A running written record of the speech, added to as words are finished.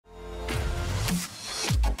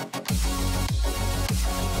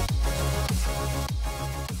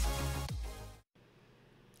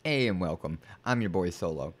Hey and welcome, I'm your boy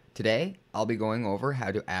Solo. Today, I'll be going over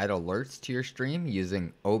how to add alerts to your stream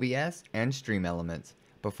using OBS and Stream Elements.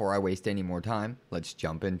 Before I waste any more time, let's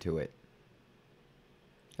jump into it.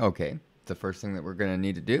 Okay, the first thing that we're going to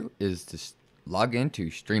need to do is to log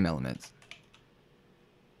into Stream Elements.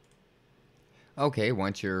 Okay,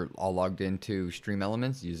 once you're all logged into Stream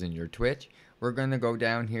Elements using your Twitch, we're going to go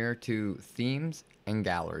down here to Themes and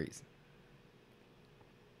Galleries.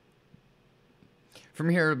 From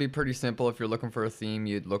here, it'll be pretty simple. If you're looking for a theme,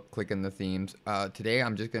 you'd click in the themes. Today,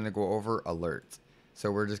 I'm just going to go over alerts. So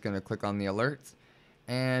we're just going to click on the alerts,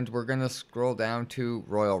 and we're going to scroll down to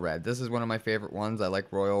Royal Red. This is one of my favorite ones. I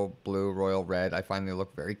like Royal Blue, Royal Red. I find they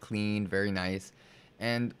look very clean, very nice.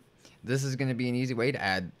 And this is going to be an easy way to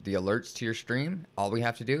add the alerts to your stream. All we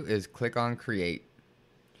have to do is click on Create.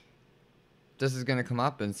 This is going to come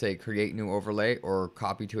up and say create new overlay or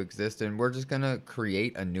copy to exist, and we're just going to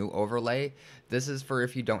create a new overlay. This is for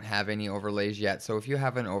if you don't have any overlays yet. So if you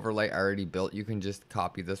have an overlay already built, you can just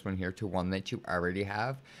copy this one here to one that you already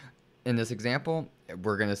have. In this example,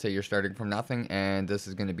 we're going to say you're starting from nothing, and this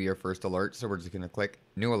is going to be your first alert. So we're just going to click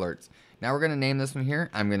new alerts. Now we're going to name this one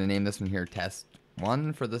here. I'm going to name this one here test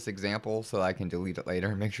 1 for this example so I can delete it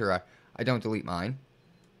later. Make sure I don't delete mine.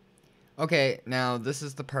 Okay, now this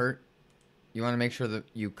is the part. You want to make sure that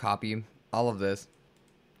you copy all of this,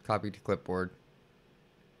 copy to Clipboard,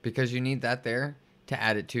 because you need that there to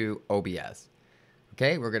add it to OBS.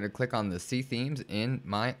 Okay, we're going to click on the See Themes in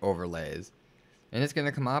My Overlays. And it's going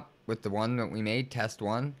to come up with the one that we made, Test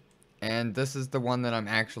 1. And this is the one that I'm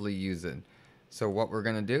actually using. So what we're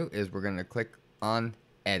going to do is we're going to click on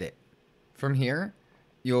Edit. From here,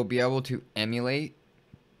 you'll be able to emulate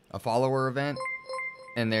a follower event.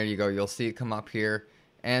 And there you go. You'll see it come up here.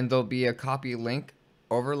 And there'll be a copy link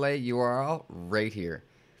overlay URL right here.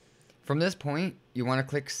 From this point, you want to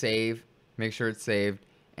click save, make sure it's saved,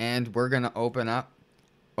 and we're going to open up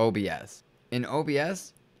OBS. In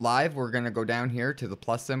OBS Live, we're going to go down here to the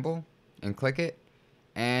plus symbol and click it,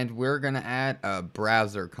 and we're going to add a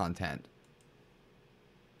browser content.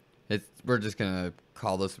 We're just going to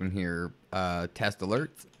call this one here test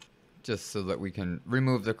alerts, just so that we can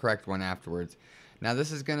remove the correct one afterwards. Now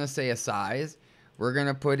this is going to say a size. We're going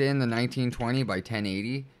to put in the 1920 by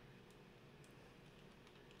 1080.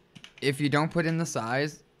 If you don't put in the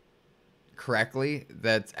size correctly,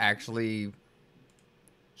 that's actually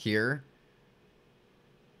here.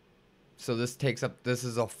 So this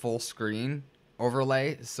is a full screen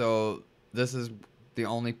overlay. So this is the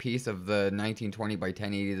only piece of the 1920 by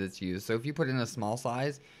 1080 that's used. So if you put in a small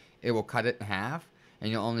size, it will cut it in half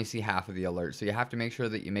and you'll only see half of the alert. So you have to make sure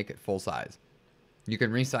that you make it full size. You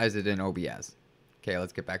can resize it in OBS. Okay,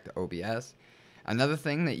 let's get back to OBS. Another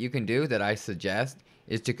thing that you can do that I suggest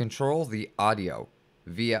is to control the audio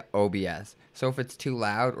via OBS. So if it's too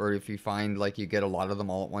loud or if you find like you get a lot of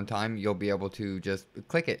them all at one time, you'll be able to just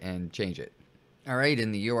click it and change it. All right,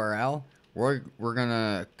 in the URL, we're going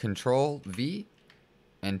to Control V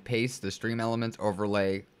and paste the Stream Elements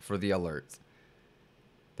overlay for the alerts.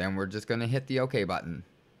 Then we're just going to hit the OK button.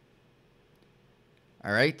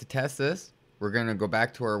 All right, to test this, we're going to go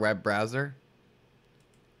back to our web browser.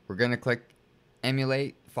 We're going to click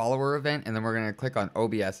Emulate Follower Event, and then we're going to click on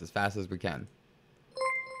OBS as fast as we can.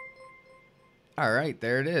 Alright,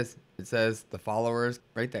 there it is. It says the followers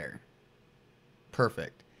right there.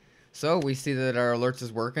 Perfect. So we see that our alerts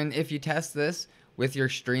is working. If you test this with your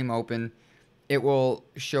stream open, it will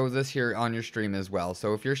show this here on your stream as well.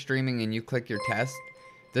 So if you're streaming and you click your test,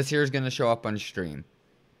 this here is going to show up on stream.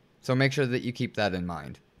 So make sure that you keep that in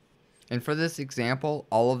mind. And for this example,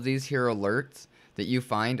 all of these here alerts that you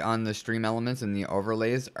find on the Stream Elements and the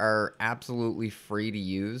overlays are absolutely free to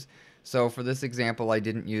use. So for this example, I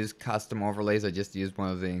didn't use custom overlays. I just used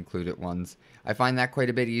one of the included ones. I find that quite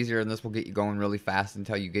a bit easier, and this will get you going really fast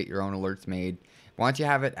until you get your own alerts made. Once you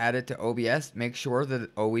have it added to OBS, make sure that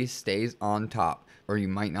it always stays on top, or you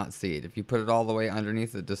might not see it. If you put it all the way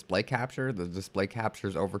underneath the display capture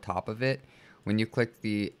is over top of it. When you click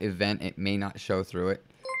the event, it may not show through it.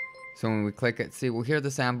 So when we click it, see, we'll hear the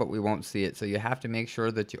sound, but we won't see it. So you have to make sure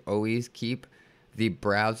that you always keep the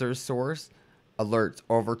browser source alerts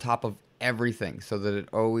over top of everything so that it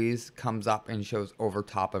always comes up and shows over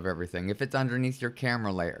top of everything. If it's underneath your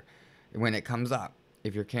camera layer, when it comes up,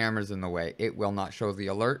 if your camera's in the way, it will not show the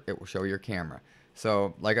alert. It will show your camera.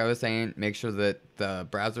 So like I was saying, make sure that the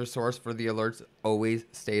browser source for the alerts always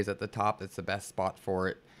stays at the top. It's the best spot for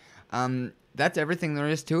it. That's everything there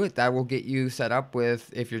is to it. That will get you set up with,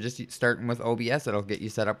 if you're just starting with OBS, it'll get you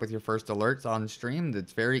set up with your first alerts on stream.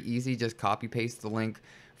 That's very easy. Just copy paste the link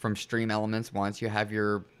from Stream Elements once you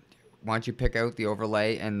pick out the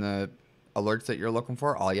overlay and the alerts that you're looking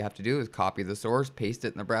for, all you have to do is copy the source, paste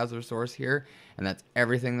it in the browser source here, and that's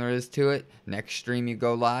everything there is to it. Next stream you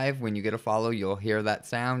go live, when you get a follow, you'll hear that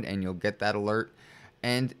sound and you'll get that alert.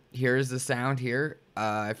 And here's the sound here.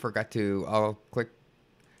 I'll click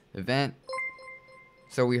event.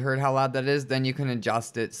 So we heard how loud that is. Then you can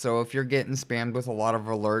adjust it. So if you're getting spammed with a lot of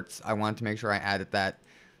alerts, I want to make sure I added that.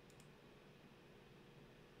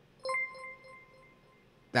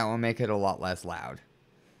 That will make it a lot less loud.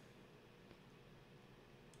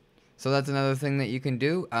 So that's another thing that you can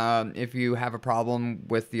do. If you have a problem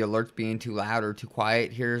with the alerts being too loud or too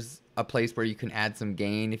quiet, here's a place where you can add some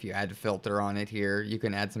gain. If you add a filter on it here, you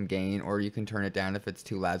can add some gain, or you can turn it down if it's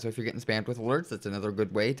too loud. So if you're getting spammed with alerts, that's another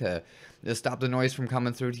good way to just stop the noise from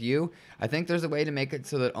coming through to you. I think there's a way to make it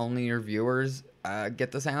so that only your viewers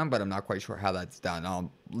get the sound, but I'm not quite sure how that's done. I'll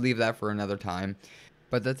leave that for another time.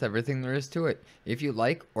 But that's everything there is to it. If you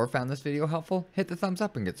like or found this video helpful, hit the thumbs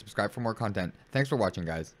up and get subscribed for more content. Thanks for watching,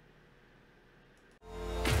 guys.